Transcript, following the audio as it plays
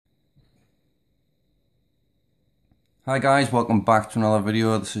Hi guys, welcome back to another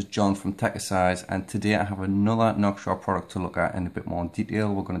video. This is John from Techicize, and today I have another Noctua product to look at in a bit more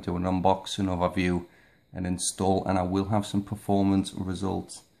detail. We're going to do an unboxing, overview and install, and I will have some performance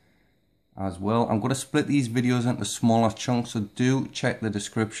results as well. I'm going to split these videos into smaller chunks, so do check the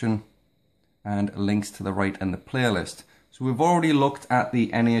description and links to the right in the playlist. So we've already looked at the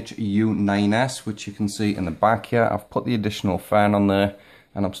NH-U9S, which you can see in the back here. I've put the additional fan on there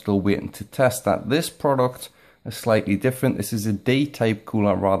and I'm still waiting to test that. This product is slightly different. This is a D-type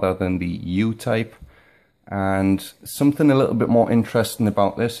cooler rather than the U-type. And something a little bit more interesting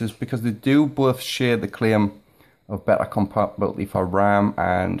about this is because they do both share the claim of better compatibility for RAM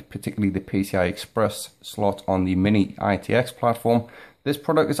and particularly the PCI Express slot on the Mini ITX platform. This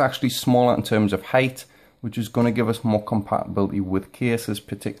product is actually smaller in terms of height, which is going to give us more compatibility with cases,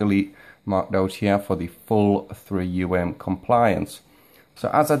 particularly marked out here for the full 3UM compliance. So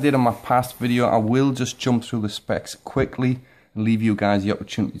as I did in my past video, I will just jump through the specs quickly and leave you guys the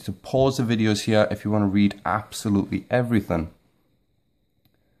opportunity to pause the videos here if you want to read absolutely everything.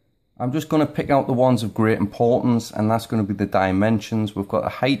 I'm just going to pick out the ones of great importance, and that's going to be the dimensions. We've got a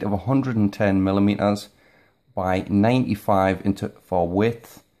height of 110 millimeters by 95 for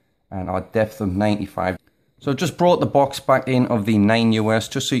width, and our depth of 95. So I just brought the box back in of the 9US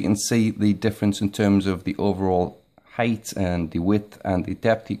just so you can see the difference in terms of the overall height and the width and the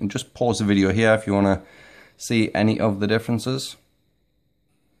depth. You can just pause the video here if you want to see any of the differences.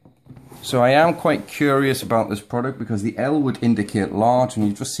 So I am quite curious about this product because the L would indicate large, and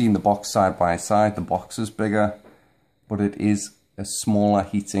you've just seen the box side by side. The box is bigger, but it is a smaller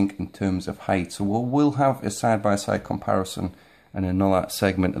heatsink in terms of height. So we'll have a side-by-side comparison in another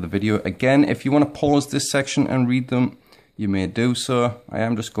segment of the video. Again, if you want to pause this section and read them, you may do so. I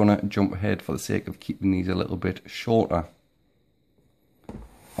am just going to jump ahead for the sake of keeping these a little bit shorter.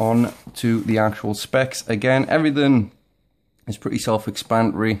 On to the actual specs. Again, everything is pretty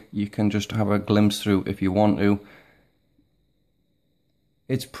self-explanatory. You can just have a glimpse through if you want to.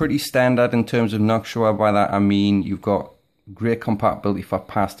 It's pretty standard in terms of Noctua. By that I mean you've got great compatibility for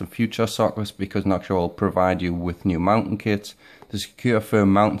past and future sockets because Noctua will provide you with new mounting kits. The secure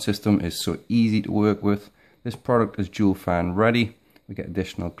firm mounting system is so easy to work with. This product is dual fan ready. We get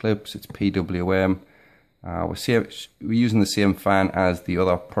additional clips. It's PWM. We're using the same fan as the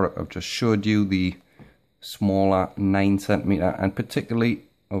other product I've just showed you, the smaller 9cm, and particularly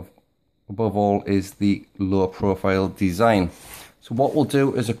above all is the low profile design. So what we'll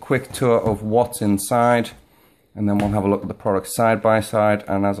do is a quick tour of what's inside, and then we'll have a look at the product side by side.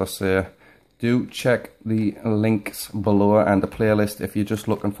 And as I say, do check the links below and the playlist if you're just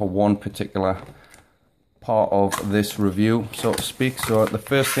looking for one particular part of this review, so to speak. So the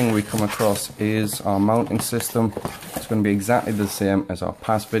first thing we come across is our mounting system. It's going to be exactly the same as our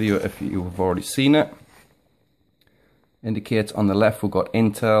past video if you have already seen it. Indicates on the left we've got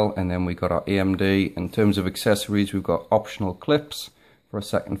Intel, and then we got our AMD. In terms of accessories, we've got optional clips for a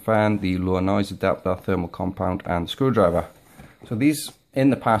second fan, the low noise adapter, thermal compound and screwdriver. So these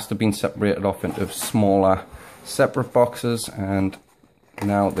in the past have been separated off into smaller separate boxes, and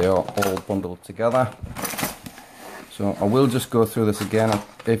now they are all bundled together. So I will just go through this again.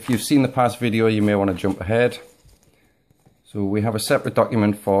 If you've seen the past video, you may want to jump ahead. So we have a separate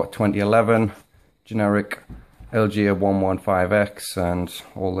document for 2011, generic LG115X and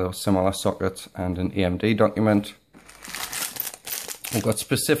all those similar sockets, and an AMD document. We've got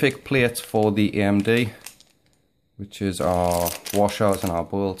specific plates for the AMD, which is our washers and our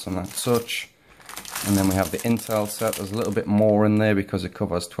bolts and that such. And then we have the Intel set. There's a little bit more in there because it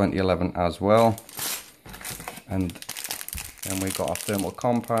covers 2011 as well. And then we've got our thermal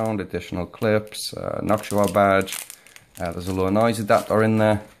compound, additional clips, Noctua badge. There's a low noise adapter in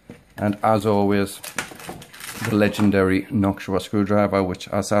there. And as always, the legendary Noctua screwdriver, which,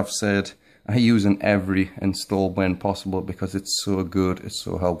 as I've said, I use in every install when possible because it's so good, it's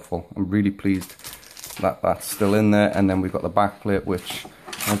so helpful. I'm really pleased that that's still in there. And then we've got the back plate, which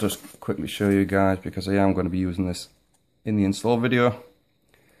I'll just quickly show you guys because I am going to be using this in the install video.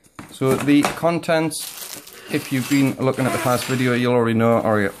 So the contents, if you've been looking at the past video, you'll already know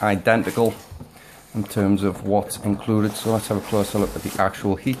are identical in terms of what's included. So let's have a closer look at the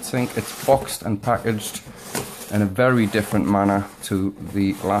actual heatsink. It's boxed and packaged in a very different manner to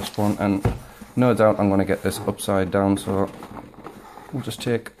the last one, and no doubt I'm going to get this upside down, so we'll just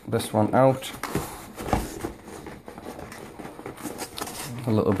take this one out.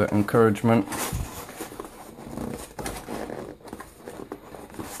 A little bit of encouragement.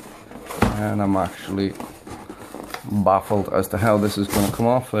 And I'm actually baffled as to how this is going to come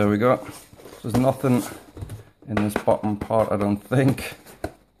off. There we go. There's nothing in this bottom part, I don't think.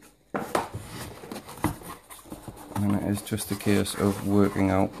 and it is just a case of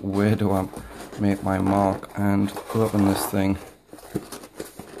working out where do I make my mark and open this thing.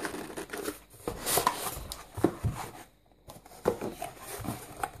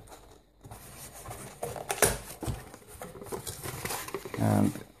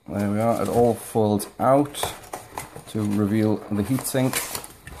 And there we are, it all folds out to reveal the heatsink.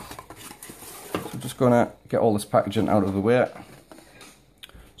 So just gonna get all this packaging out of the way.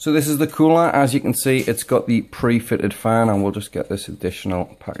 So this is the cooler. As you can see, it's got the pre-fitted fan, and we'll just get this additional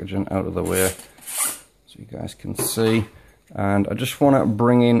packaging out of the way so you guys can see. And I just want to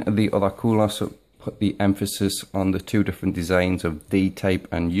bring in the other cooler, so put the emphasis on the two different designs of D-type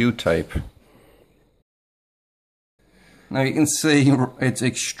and U-type. Now you can see it's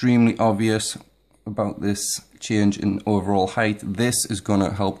extremely obvious about this change in overall height. This is going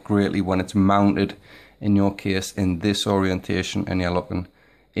to help greatly when it's mounted in your case in this orientation and you're looking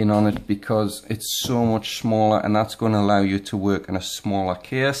in on it, because it's so much smaller, and that's going to allow you to work in a smaller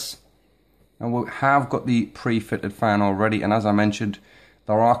case. And we have got the pre-fitted fan already, and as I mentioned,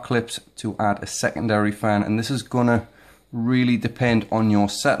 there are clips to add a secondary fan, and this is going to really depend on your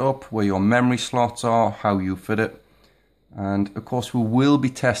setup, where your memory slots are, how you fit it. And of course we will be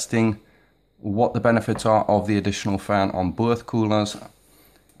testing what the benefits are of the additional fan on both coolers.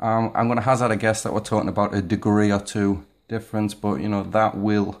 I'm going to hazard a guess that we're talking about a degree or two difference, but you know, that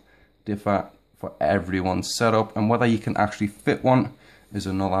will differ for everyone's setup, and whether you can actually fit one is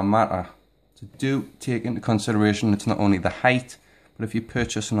another matter. So do take into consideration it's not only the height, but if you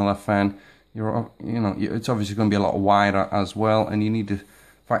purchase another fan, it's obviously going to be a lot wider as well, and you need to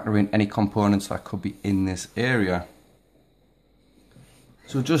factor in any components that could be in this area.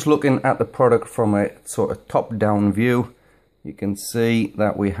 So just looking at the product from a sort of top-down view, you can see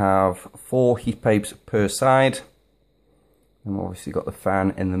that we have 4 heat pipes per side. And we've obviously got the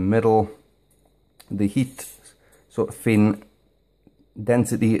fan in the middle. The heat sort of fin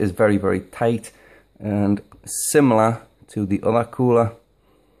density is very, very tight and similar to the other cooler.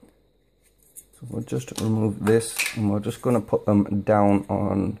 So we'll just remove this, and we're just going to put them down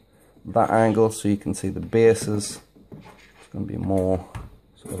on that angle so you can see the bases. It's going to be more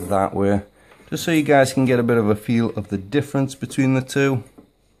sort of that way, just so you guys can get a bit of a feel of the difference between the two.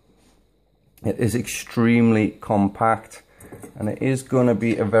 It is extremely compact, and it is going to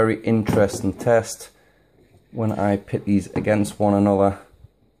be a very interesting test when I pit these against one another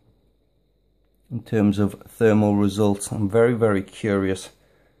in terms of thermal results. I'm very, very curious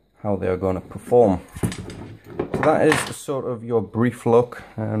how they are going to perform. So that is sort of your brief look,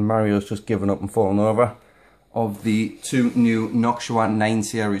 and Mario's just given up and fallen over, of the 2 new Noctua 9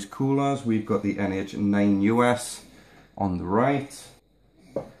 series coolers. We've got the NH-9US on the right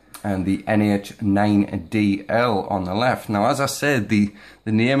and the NH-9DL on the left. Now, as I said, the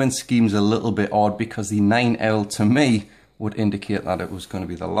naming scheme's a little bit odd, because the 9L to me would indicate that it was going to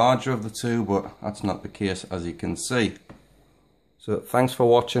be the larger of the two, but that's not the case, as you can see. So thanks for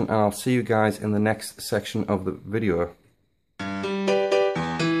watching, and I'll see you guys in the next section of the video.